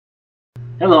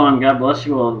Hello and God bless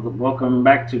you all. Welcome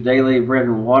back to Daily Bread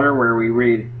and Water, where we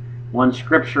read one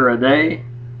scripture a day.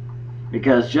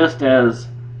 Because just as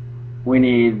we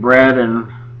need bread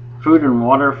and food and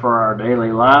water for our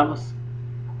daily lives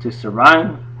to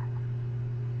survive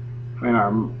in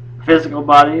our physical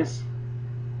bodies,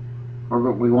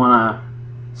 we want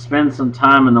to spend some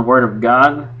time in the Word of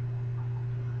God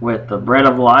with the bread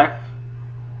of life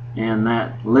and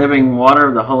that living water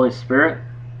of the Holy Spirit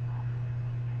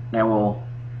that will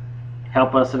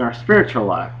help us in our spiritual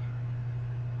life.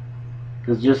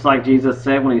 Because just like Jesus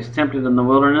said when he's tempted in the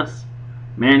wilderness,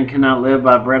 man cannot live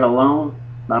by bread alone,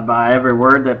 but by every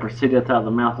word that proceedeth out of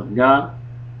the mouth of God.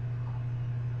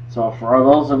 So for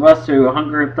those of us who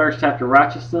hunger and thirst after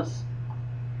righteousness,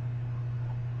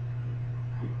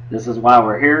 this is why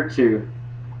we're here, to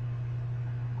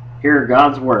hear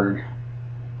God's word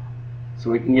so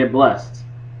we can get blessed.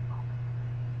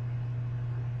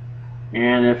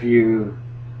 And if you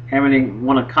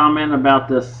want to comment about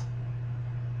this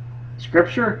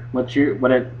scripture, what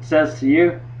it says to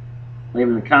you, leave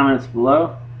in the comments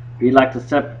below. If you'd like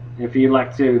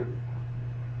to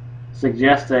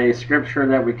suggest a scripture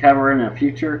that we cover in a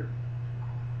future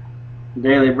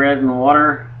Daily Bread and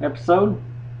Water episode,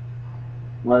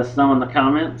 let us know in the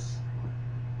comments.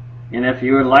 And if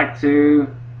you would like to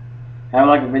have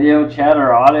like a video chat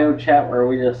or audio chat where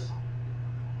we just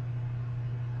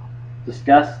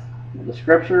discuss the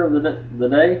scripture of the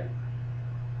day,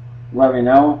 let me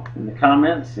know in the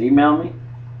comments. Email me.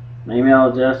 My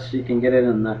email address, you can get it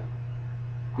in the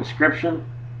description,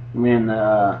 in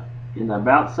the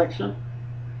about section.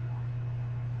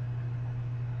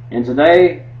 And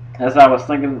today, as I was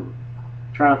trying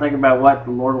to think about what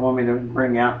the Lord wanted me to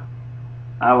bring out,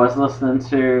 I was listening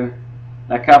to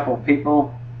a couple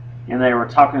people, and they were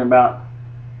talking about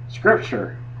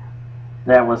scripture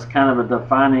that was kind of a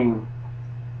defining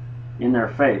in their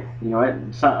faith.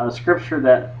 A scripture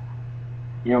that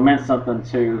meant something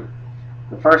to.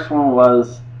 The first one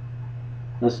was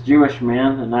this Jewish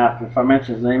man, and if I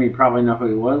mention his name, you probably know who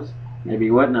he was. Maybe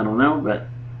you wouldn't, I don't know. But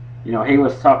he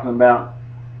was talking about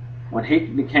when he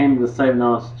became the saving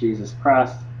knowledge of Jesus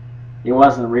Christ, he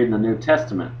wasn't reading the New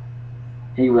Testament.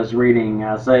 He was reading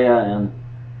Isaiah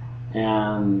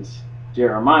and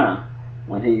Jeremiah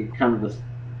when he come to this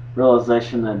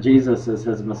realization that Jesus is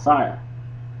his Messiah.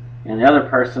 And the other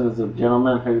person is a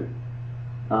gentleman who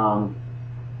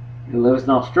lives in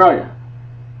Australia.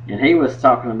 And he was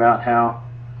talking about how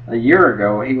a year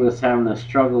ago he was having this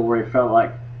struggle where he felt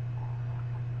like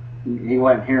he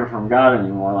wasn't hearing from God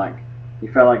anymore. Like he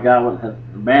felt like God had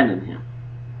abandoned him.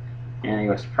 And he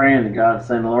was praying to God,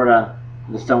 saying, Lord, I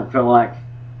just don't feel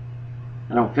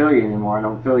you anymore. I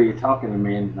don't feel you talking to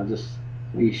me. And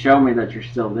will you show me that you're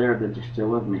still there, that you're still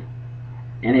with me?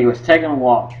 And he was taking a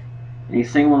walk. And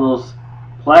he's seen one of those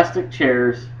plastic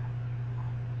chairs.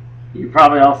 You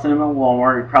probably all seen them at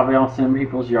Walmart. You probably all seen them in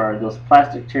people's yard. Those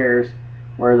plastic chairs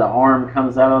where the arm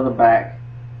comes out of the back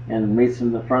and meets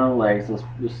in the front of the legs. Just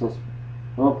those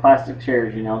little plastic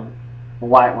chairs, the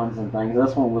white ones and things.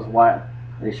 This one was white.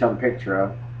 They showed a picture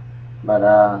of. But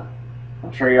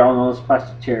I'm sure you all know those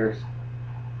plastic chairs.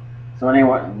 So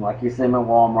anyway, like you see them at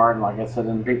Walmart, and like I said,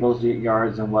 in people's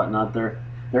yards and whatnot, they're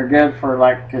good for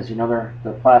because they're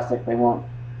plastic. They won't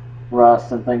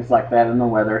rust and things like that in the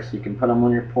weather. So you can put them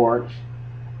on your porch,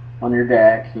 on your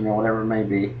deck, whatever it may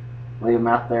be. Leave them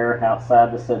out there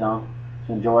outside to sit on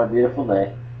to enjoy a beautiful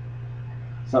day.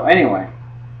 So anyway,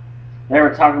 they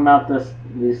were talking about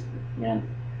these, and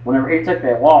whenever he took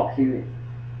that walk,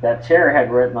 that chair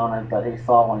had written on it that he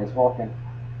saw when he was walking.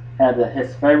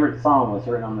 His favorite song was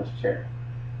written on this chair.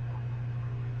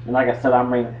 And like I said,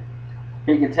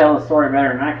 he could tell the story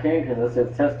better than I can because it's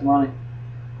his testimony.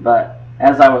 But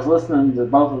as I was listening to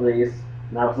both of these,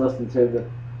 and I was listening to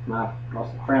my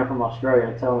friend from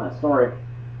Australia telling that story,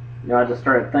 I just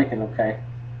started thinking, okay,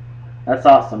 that's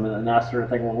awesome. And then I started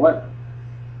thinking, well,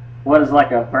 what is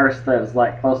like a verse that is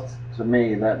like close to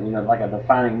me, that like a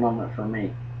defining moment for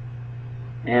me?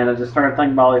 And I just started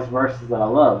thinking about all these verses that I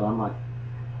love. And I'm like,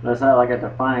 that's not like a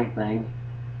defining thing.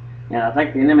 And I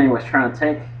think the enemy was trying to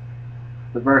take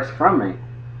the verse from me,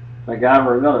 but God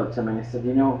revealed it to me. He said,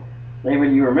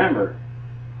 David, you remember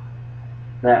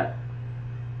that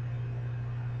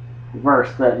verse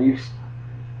that you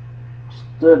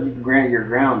stood your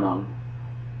ground on.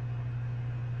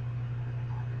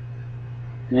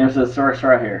 And here's this verse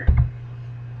right here.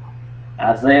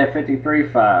 Isaiah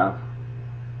 53:5.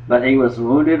 But he was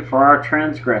wounded for our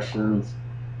transgressions,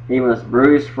 he was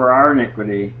bruised for our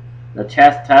iniquity. The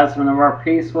chastisement of our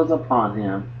peace was upon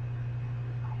him,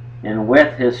 and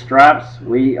with his stripes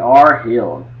we are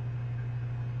healed.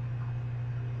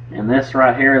 And this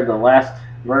right here, the last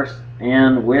verse,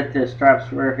 and with his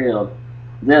stripes we're healed.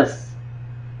 This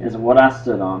is what I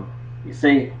stood on. You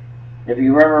see, if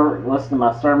you ever listen to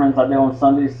my sermons I do on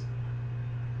Sundays,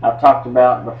 I've talked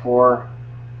about before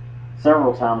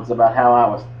several times about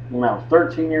how when I was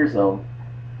 13 years old,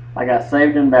 I got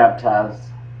saved and baptized.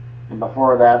 And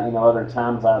before that, other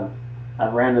times I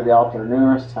ran to the altar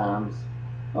numerous times.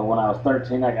 But when I was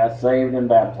 13, I got saved and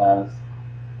baptized.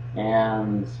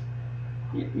 And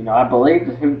I believed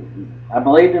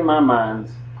in my mind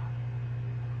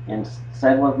and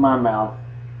said with my mouth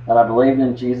that I believed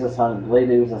in Jesus. I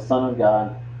believed he was the Son of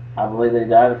God. I believed he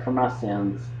died for my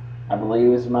sins. I believe he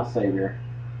was my Savior.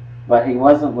 But he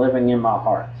wasn't living in my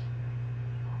heart.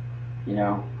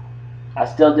 I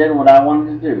still did what I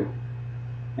wanted to do.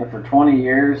 And for 20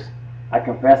 years, I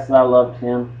confessed that I loved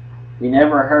him. He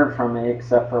never heard from me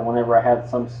except for whenever I had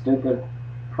some stupid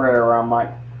prayer where I'm like,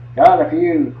 God, if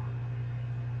you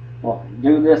will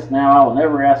do this now, I will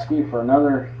never ask you for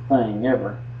another thing,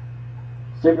 ever.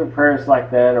 Stupid prayers like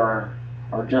that, or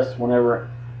just whenever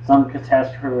some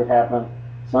catastrophe would happen,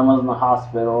 someone's in the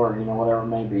hospital, or whatever it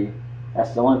may be.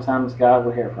 That's the only times God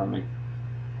would hear from me.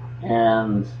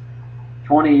 And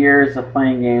 20 years of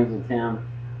playing games with him,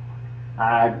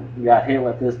 I got hit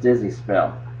with this dizzy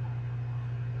spell.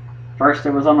 First,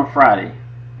 it was on a Friday.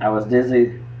 I was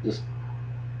dizzy.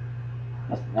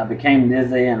 I became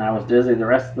dizzy, and I was dizzy the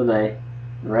rest of the day,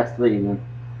 the rest of the evening.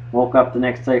 Woke up the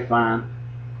next day fine.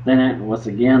 Then it was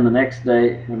again the next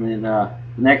day.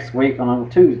 Next week on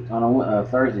a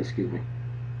Thursday. Excuse me.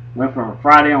 Went from a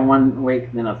Friday on one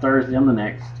week, then a Thursday on the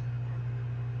next.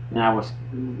 And I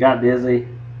got dizzy,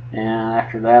 and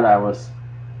after that I was,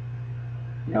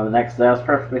 the next day I was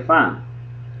perfectly fine.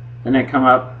 Then it come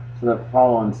up to the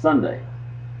following Sunday,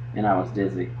 and I was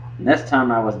dizzy. And this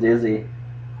time I was dizzy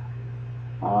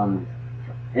on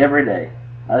every day.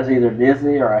 I was either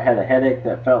dizzy or I had a headache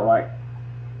that felt like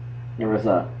there was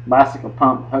a bicycle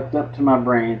pump hooked up to my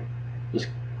brain, just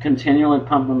continually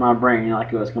pumping my brain,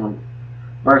 like it was going to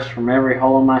burst from every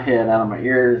hole in my head, out of my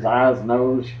ears, eyes,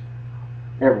 nose,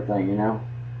 everything,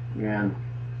 And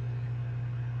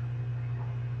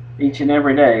each and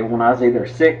every day when I was either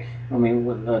sick,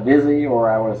 dizzy,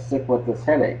 or I was sick with this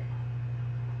headache.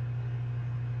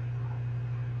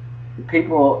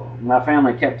 People, my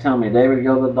family kept telling me, David,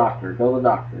 go to the doctor, go to the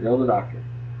doctor, go to the doctor.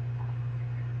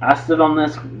 I stood on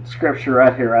this scripture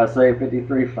right here, Isaiah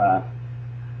 53:5,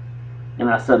 and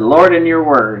I said, Lord, in your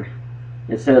word,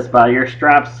 it says, by your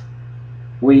stripes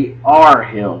we are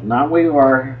healed. Not we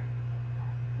are.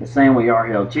 It's saying we are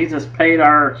healed. Jesus paid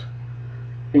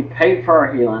for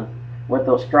our healing with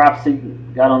those stripes he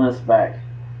got on his back.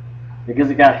 Because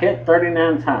he got hit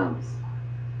 39 times.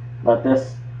 But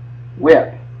this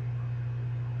whip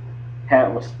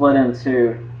was split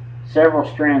into several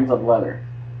strands of leather.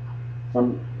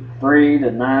 Some 3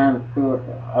 to 9,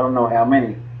 I don't know how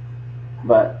many.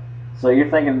 But, so you're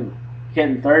thinking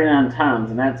hitting 39 times,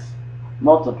 and that's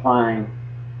multiplying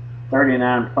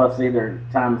 39 plus either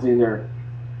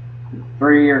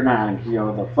 3 or 9.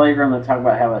 The flagrant, they talk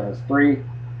about how it has three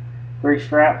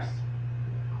straps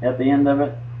at the end of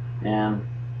it, and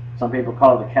some people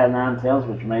call it the cat of nine tails,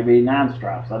 which may be 9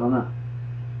 straps. I don't know,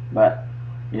 but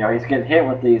he's getting hit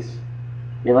with these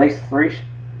at least three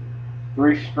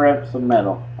strips of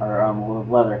metal, or with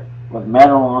leather, with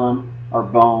metal on them, or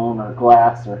bone, or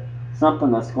glass, or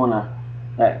something that's going to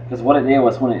because what it did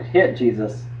was when it hit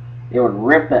Jesus, it would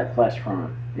rip that flesh from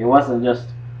him. It wasn't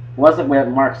with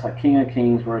marks like King of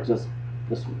Kings where it just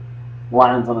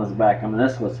lines on his back.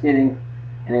 This was hitting,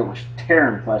 and it was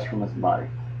tearing flesh from his body.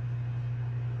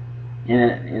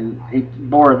 And he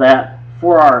bore that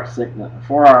for our sickness,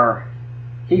 for our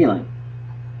healing.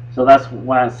 So that's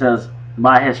why it says,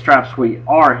 by his stripes we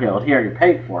are healed. He already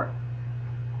paid for it.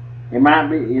 It might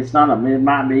be,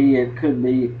 it could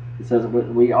be, it says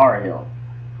we are healed.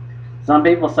 Some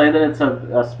people say that it's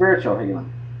a spiritual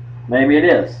healing. Maybe it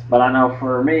is, but I know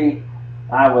for me,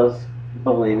 I was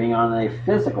believing on a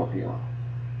physical healing.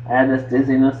 I had this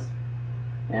dizziness,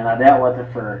 and I dealt with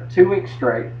it for 2 weeks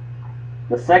straight.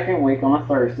 The second week, on a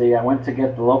Thursday, I went to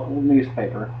get the local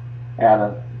newspaper at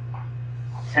a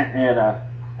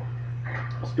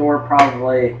store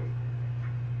probably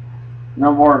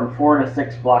no more than 4 to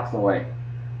 6 blocks away.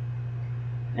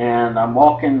 And I'm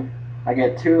walking, I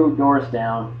get 2 doors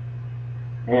down,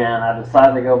 and I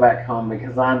decided to go back home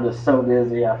because I'm just so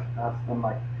dizzy. I'm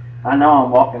like, I know I'm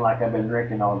walking like I've been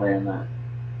drinking all day and night.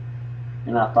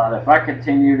 And I thought, if I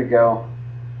continue to go,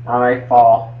 I may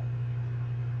fall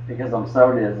because I'm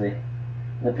so dizzy.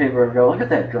 And people would go, look at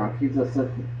that drunk. He's just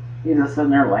sitting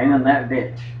there laying in that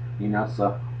ditch,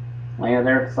 so laying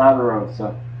there at the side of the road.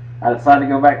 So I decided to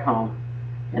go back home.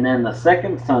 And then the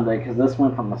second Sunday, because this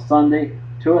went from a Sunday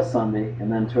to a Sunday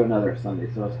and then to another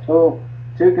Sunday. So it's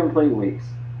two complete weeks.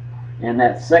 And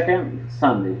that second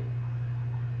Sunday,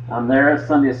 I'm there at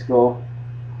Sunday school,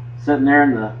 sitting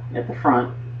there at the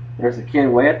front. There's a kid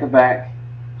way at the back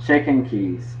shaking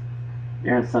keys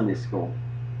during Sunday school,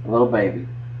 a little baby.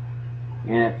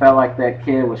 And it felt like that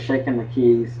kid was shaking the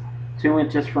keys 2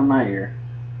 inches from my ear.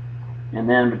 And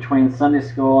then between Sunday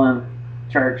school and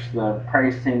church, the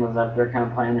praise team was up there kind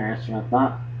of playing their instruments.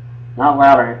 Not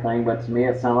loud or anything, but to me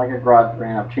it sounded like a garage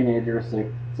band of teenagers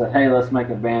who said, hey, let's make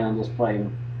a band and just play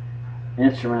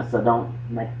instruments that don't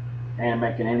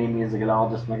making any music at all,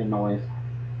 just making noise.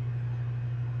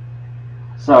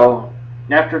 So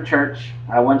after church,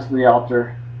 I went to the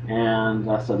altar and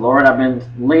I said, Lord, I've been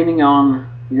leaning on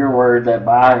your word that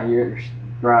by your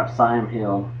stripes I am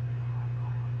healed.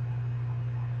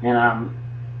 And I'm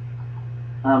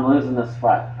losing this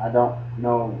fight. I don't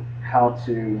know how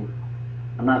to,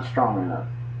 I'm not strong enough.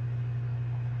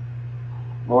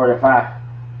 Lord, if I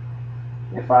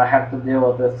have to deal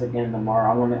with this again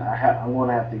tomorrow, I'm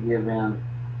gonna have to give in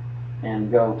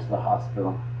and go to the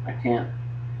hospital.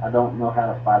 I don't know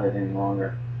how to fight it any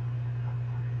longer.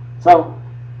 So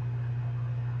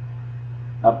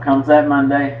up comes that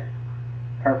Monday,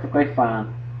 perfectly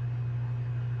fine.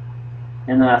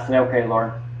 And then I say, okay,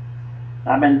 Lord,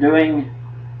 I've been doing,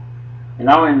 and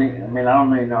I don't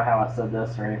even know how I said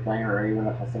this or anything, or even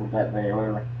if I said it that day or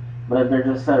whatever, but there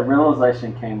just a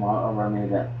realization came over me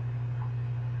that,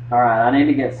 alright, I need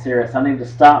to get serious. I need to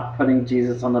stop putting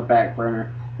Jesus on the back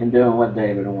burner and doing what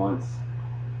David wants.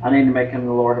 I need to make him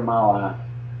the Lord of my life.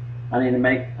 I need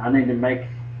to make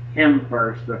him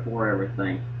first before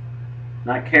everything.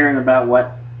 Not caring about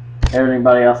what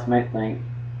everybody else may think.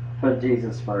 Put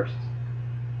Jesus first.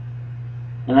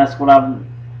 And that's what I've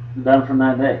done from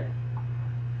that day.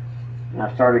 And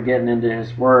I started getting into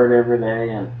his word every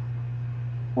day and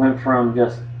went from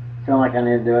just feeling like I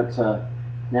need to do it to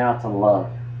now it's a love.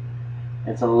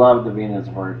 It's a love to be in his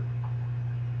word.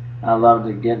 I love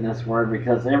to get in this word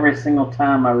because every single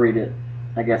time I read it,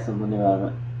 I get something new out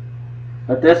of it.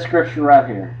 But this scripture right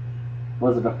here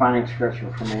was a defining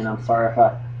scripture for me, and I'm sorry if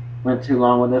I went too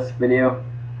long with this video.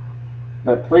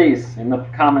 But please, in the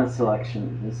comment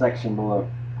section below,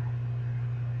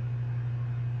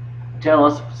 tell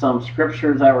us some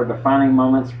scriptures that were defining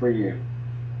moments for you.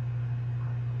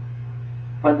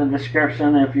 Put in the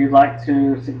description if you'd like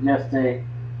to suggest a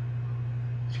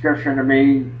scripture to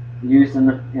be used in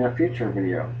a future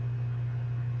video.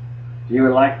 If you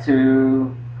would like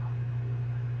to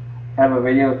have a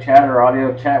video chat or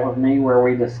audio chat with me where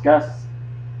we discuss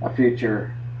a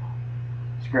future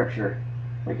scripture,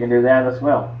 we can do that as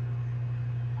well.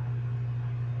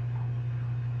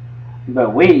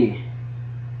 But we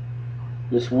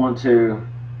just want to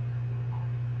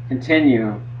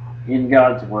continue in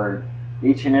God's word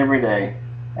each and every day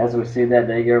as we see that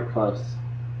day go close.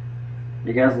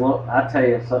 Because look, I tell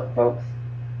you, folks,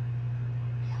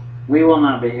 we will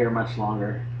not be here much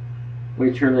longer.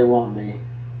 We truly won't be.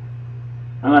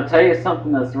 I'm going to tell you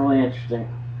something that's really interesting.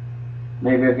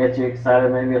 Maybe it'll get you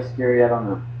excited, maybe it'll scare you, I don't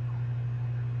know.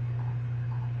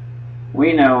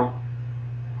 We know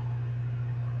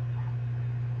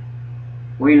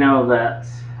that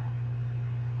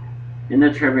in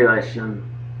the tribulation,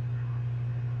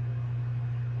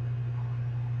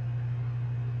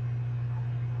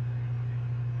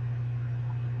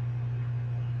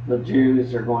 the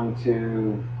Jews are going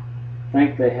to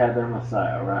think they had their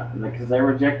Messiah, right? Because they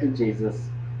rejected Jesus.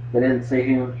 They didn't see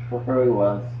him for who he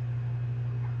was.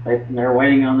 They're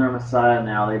waiting on their Messiah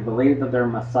now. They believe that their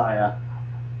Messiah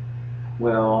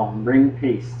will bring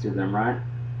peace to them, right?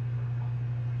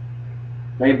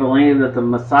 They believe that the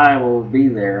Messiah will be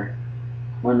there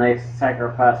when they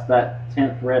sacrifice that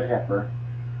 10th red heifer.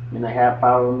 And they have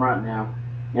 5 of them right now.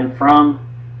 And from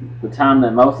the time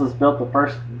that Moses built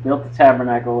the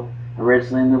tabernacle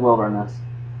originally in the wilderness,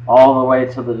 all the way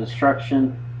to the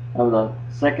destruction of the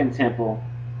second temple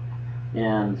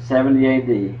in 70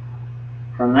 AD.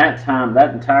 From that time,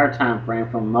 that entire time frame,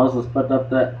 from Moses put up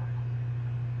the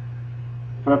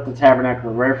tabernacle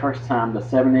the very first time to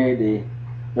 70 AD,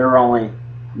 there were only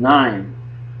 9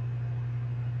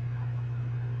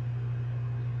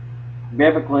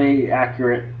 biblically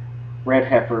accurate red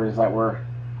heifers that were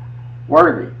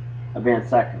worthy of being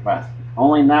sacrificed.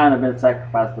 Only 9 have been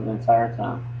sacrificed the entire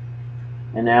time.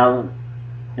 And now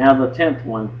the 10th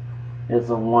one is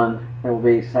the one that will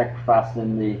be sacrificed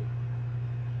in the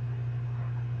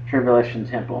tribulation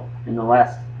temple, in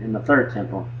the third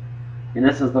temple. And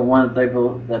this is the one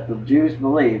that the Jews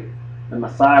believe the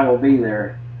Messiah will be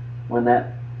there when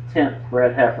that tenth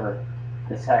red heifer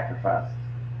is sacrificed.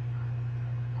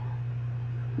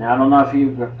 Now, I don't know if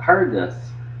you've heard this,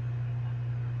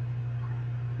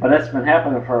 but it's been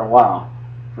happening for a while,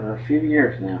 for a few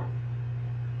years now,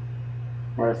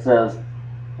 where it says,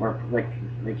 where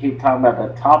they keep talking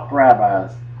about the top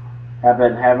rabbis have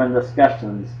been having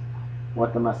discussions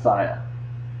with the Messiah.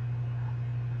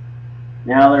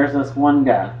 Now there's this one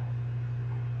guy,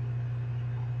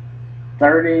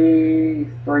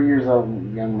 33 years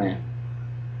old young man,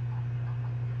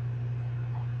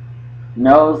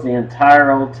 knows the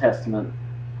entire Old Testament,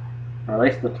 or at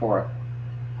least the Torah,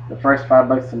 the first 5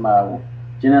 books of the Bible,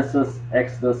 Genesis,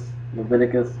 Exodus,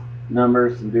 Leviticus,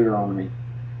 Numbers, and Deuteronomy.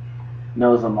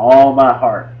 Knows them all by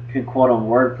heart, could quote them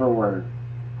word for word.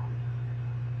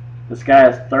 This guy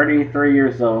is 33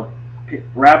 years old.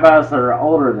 Rabbis that are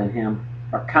older than him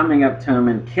are coming up to him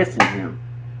and kissing him.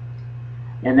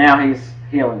 And now he's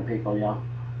healing people, y'all.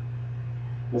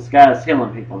 This guy is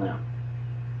healing people now.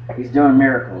 He's doing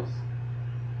miracles.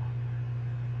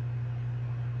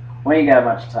 We ain't got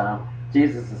much time.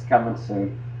 Jesus is coming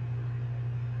soon.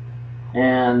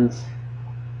 And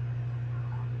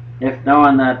if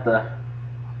knowing that the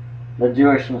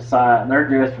Jewish Messiah, their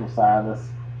Jewish Messiah, this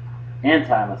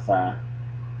anti-Messiah,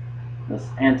 this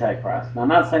Antichrist. Now, I'm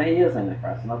not saying he is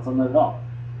Antichrist. I'm not saying that at all.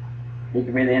 He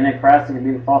could be the Antichrist. He could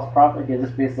be the false prophet. He could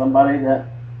just be somebody that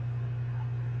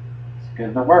is good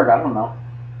in the word. I don't know.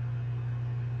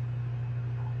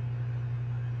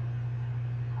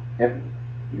 If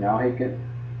you know, he could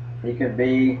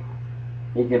be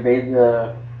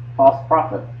the false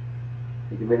prophet.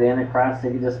 He could be the Antichrist.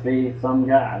 He could just be some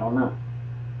guy. I don't know.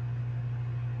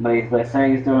 But they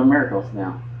say he's doing miracles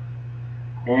now.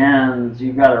 And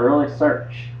you've got to really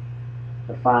search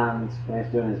to find when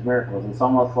he's doing his miracles. It's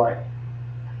almost like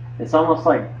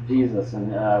Jesus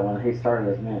and when he started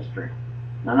his ministry.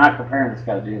 Now, I'm not comparing this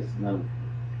guy to Jesus. No.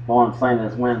 All I'm saying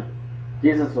is when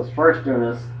Jesus was first doing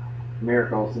his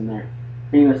miracles in there,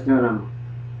 he was doing them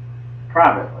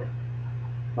privately.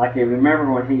 Like you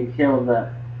remember when he healed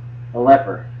the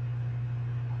leper.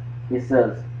 He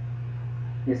says,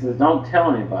 don't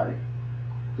tell anybody.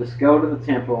 Just go to the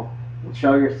temple and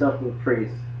show yourself to the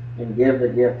priest and give the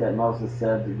gift that Moses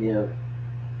said to give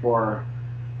for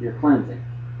your cleansing.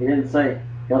 He didn't say,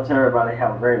 go tell everybody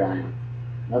how great I am.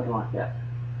 Nothing like that.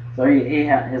 So he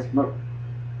had his book.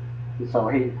 So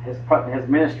his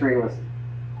ministry was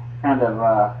kind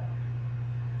of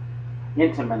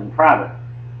intimate and private.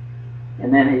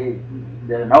 And then he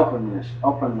did an openly,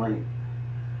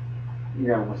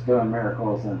 was doing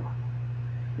miracles, and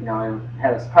he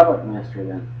had his public ministry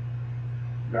then.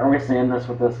 Are we seeing this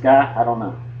with this guy? I don't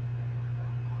know.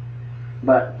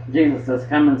 But Jesus is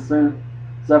coming soon.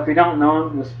 So if you don't know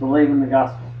him, just believe in the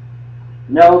gospel.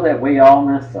 Know that we all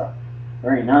mess up.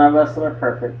 There ain't none of us that are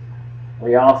perfect.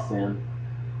 We all sin.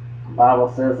 The Bible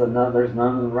says that there's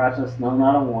none righteous, no,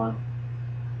 not a one.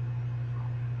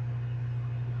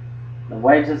 The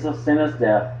wages of sin is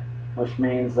death, which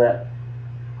means that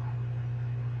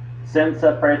sin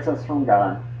separates us from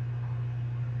God.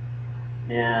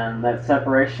 And that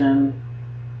separation,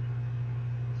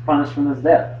 punishment is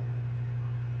death.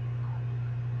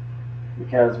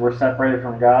 Because we're separated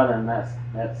from God, and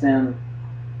that sin,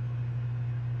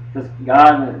 because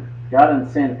God and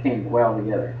sin can't dwell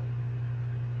together.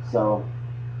 So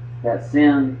that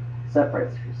sin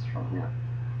separates us from Him.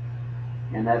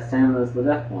 And that sin is the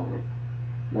death penalty.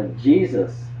 But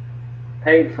Jesus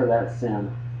paid for that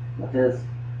sin with His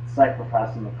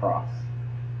sacrifice on the cross.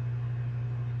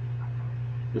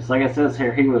 Just like it says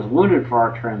here, He was wounded for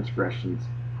our transgressions.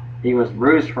 He was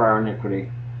bruised for our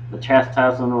iniquity. The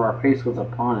chastisement of our peace was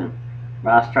upon Him.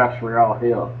 By His stripes we are all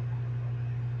healed.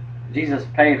 Jesus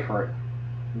paid for it.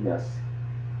 Yes.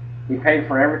 He paid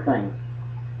for everything.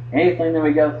 Anything that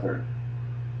we go through.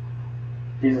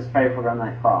 Jesus paid for it on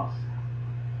that cross.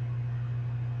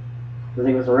 Because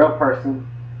He was a real person.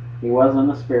 He was in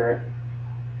the Spirit.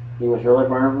 He was really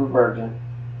born of a virgin.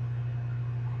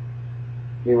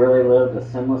 He really lived a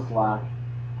sinless life.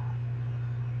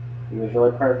 He was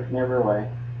really perfect in every way.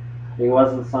 He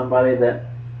wasn't somebody that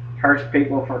cursed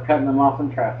people for cutting them off in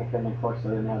traffic. And of course they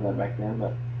didn't have that back then,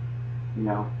 but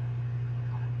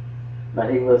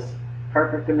But He was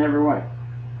perfect in every way.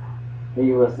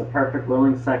 He was the perfect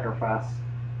willing sacrifice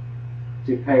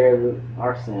to pay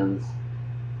our sins.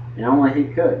 And only He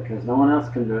could, because no one else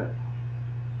can do it.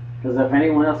 Because if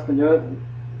anyone else can do it,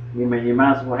 you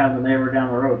might as well have the neighbor down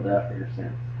the road die for your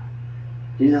sins.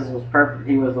 Jesus was perfect.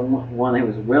 He was the one who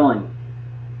was willing.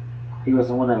 He was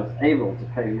the one that was able to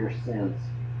pay your sins.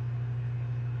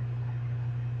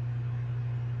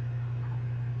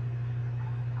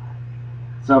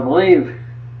 So believe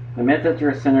Admit that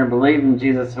you're a sinner. Believe in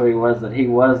Jesus who he was, that he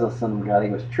was the Son of God. He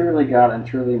was truly God and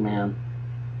truly man.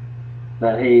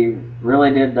 That he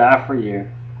really did die for you.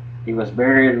 He was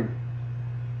buried.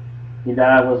 He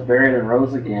died, was buried, and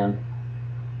rose again.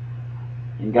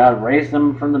 And God raised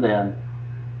him from the dead.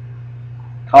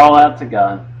 Call out to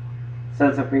God. It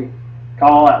says if we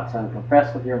call out to him,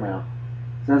 confess with your mouth.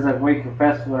 It says if we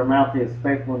confess with our mouth, he is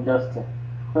faithful and just to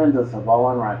cleanse us of all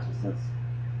unrighteousness.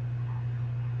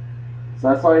 So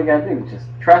that's all you got to do. Just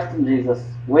trust in Jesus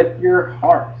with your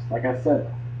heart, like I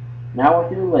said, not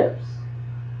with your lips.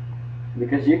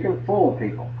 Because you can fool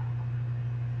people.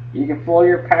 You can fool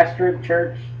your pastor at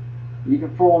church. You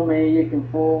can fool me. You can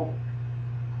fool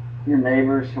your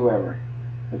neighbors, whoever.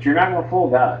 But you're not going to fool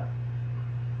God.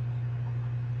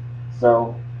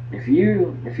 So if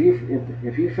you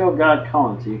feel God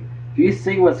calling to you, if you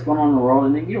see what's going on in the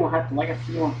world, and you don't have to, like I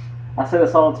say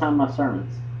this all the time in my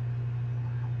sermons.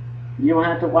 You don't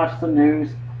have to watch the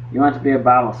news. You don't have to be a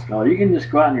Bible scholar. You can just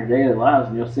go out in your daily lives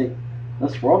and you'll see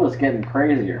this world is getting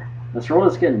crazier. This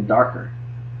world is getting darker.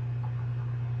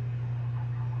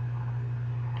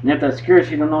 And if that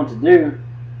scares you, don't know what to do,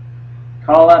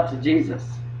 call out to Jesus.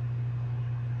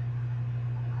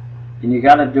 And you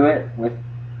got to do it with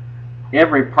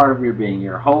every part of your being,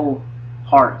 your whole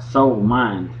heart, soul,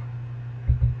 mind.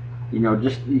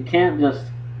 You can't just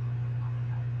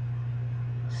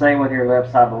say with your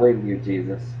lips, I believe you,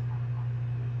 Jesus,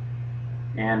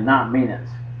 and not mean it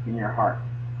in your heart.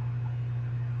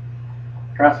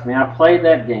 Trust me, I played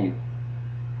that game.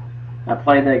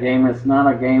 It's not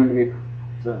a game to be,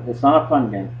 it's not a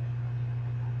fun game.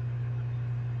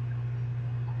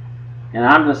 And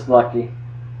I'm just lucky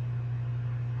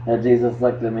that Jesus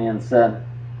looked at me and said,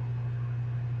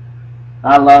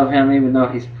 I love him even though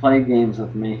he's played games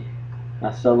with me.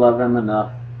 I still love him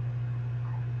enough.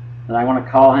 And I want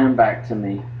to call him back to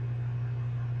me.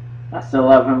 I still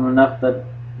love him enough that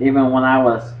even when I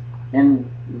was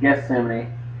in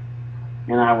Gethsemane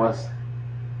and I was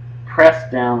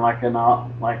pressed down like an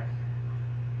olive.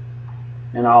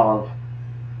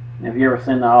 Have you ever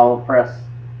seen the olive press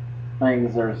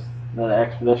things? There's the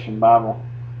Expedition Bible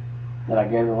that I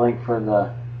gave the link for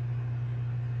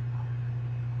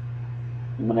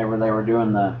whenever they were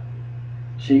doing the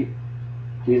sheep.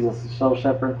 Jesus the soul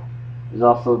shepherd. There's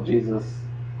also Jesus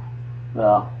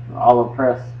the olive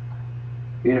press.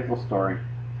 Beautiful story.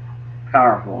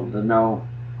 Powerful to know.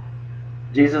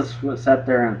 Jesus sat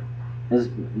there and his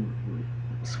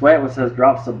sweat was his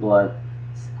drops of blood,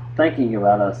 thinking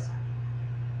about us.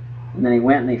 And then he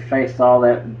went and he faced all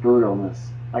that brutalness.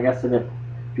 Like I said,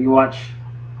 if you watch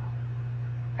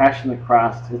Passion of the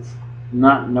Christ, it's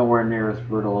not nowhere near as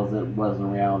brutal as it was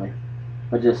in reality.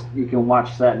 But just, you can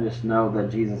watch that and just know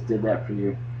that Jesus did that for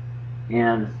you.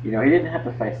 And, he didn't have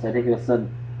to face that. He could have said,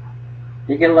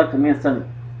 he could have looked at me and said,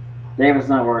 David's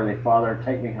not worthy, Father,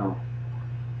 take me home.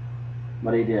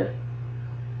 But he did.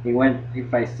 He went, he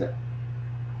faced it.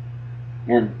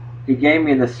 And he gave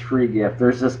me this free gift.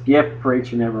 There's this gift for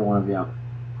each and every one of you.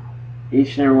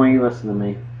 Each and every one of you listen to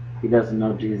me, he doesn't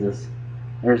know Jesus.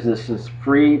 There's this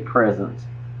free present.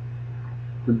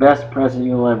 The best present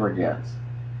you'll ever get.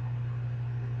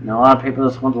 A lot of people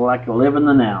just want to live in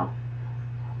the now.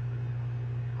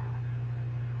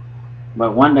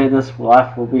 But one day this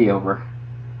life will be over.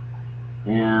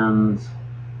 And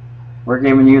we're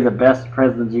giving you the best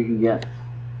present you can get.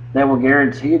 That will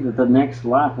guarantee that the next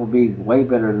life will be way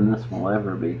better than this will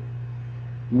ever be.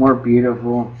 More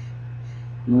beautiful,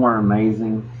 more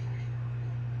amazing.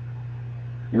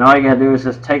 And all you gotta do is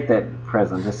just take that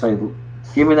present. Just say,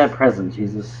 give me that present,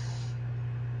 Jesus.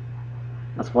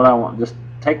 That's what I want. Just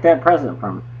take that present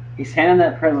from him. He's handing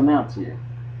that present out to you.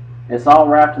 It's all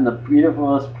wrapped in the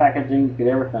beautifulest packaging you could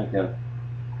ever think of.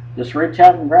 Just reach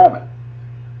out and grab it.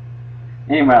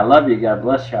 Anyway, I love you. God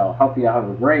bless y'all. Hope y'all have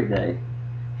a great day.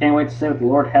 Can't wait to see what the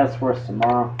Lord has for us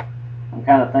tomorrow. I'm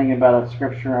kind of thinking about a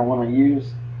scripture I want to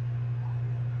use.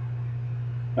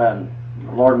 But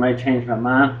the Lord may change my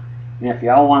mind. And if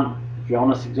y'all want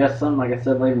to suggest something, like I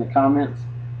said, leave in the comments.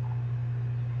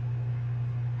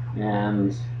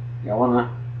 And y'all want to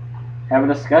have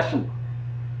a discussion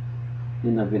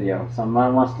in the video.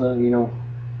 Somebody wants to,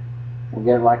 we'll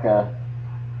get like a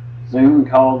Zoom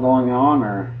call going on,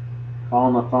 or call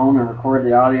on the phone and record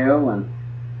the audio and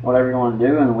whatever you want to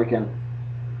do, and we can,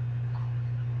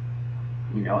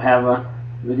 have a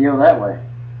video that way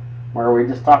where we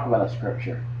just talk about a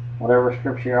scripture, whatever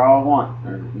scripture you all want,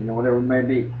 or whatever it may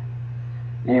be.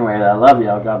 Anyway, I love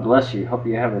y'all. God bless you. Hope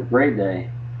you have a great day.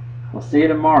 We'll see you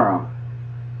tomorrow.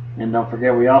 And don't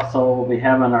forget, we also will be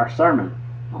having our sermon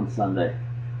on Sunday.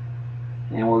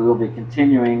 And we will be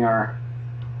continuing our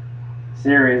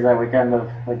series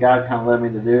that God kind of led me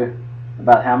to do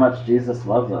about how much Jesus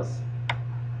loves us.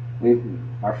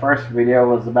 Our first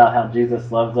video was about how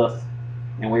Jesus loves us,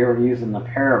 and we were using the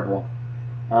parable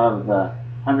of the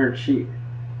 100 sheep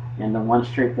and the one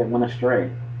sheep that went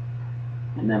astray.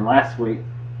 And then last week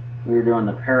we were doing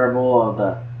the parable of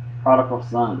the prodigal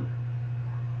son.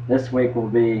 This week will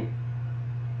be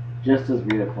just as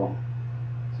beautiful.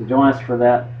 So join us for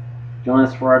that. Join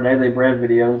us for our daily bread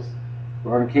videos.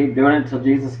 We're going to keep doing it until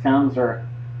Jesus comes or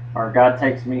God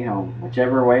takes me home,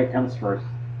 whichever way comes first.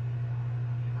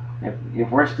 If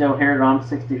we're still here till I'm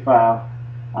 65,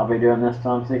 I'll be doing this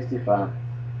till I'm 65.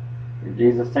 If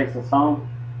Jesus takes us home,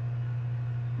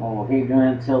 well, we'll keep doing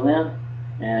it until then,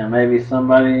 and maybe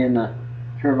somebody in the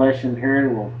tribulation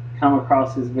period will come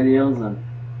across these videos and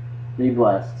be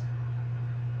blessed.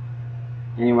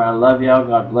 Anyway, I love y'all.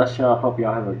 God bless y'all. I hope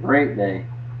y'all have a great day.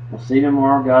 We'll see you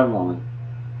tomorrow, God willing.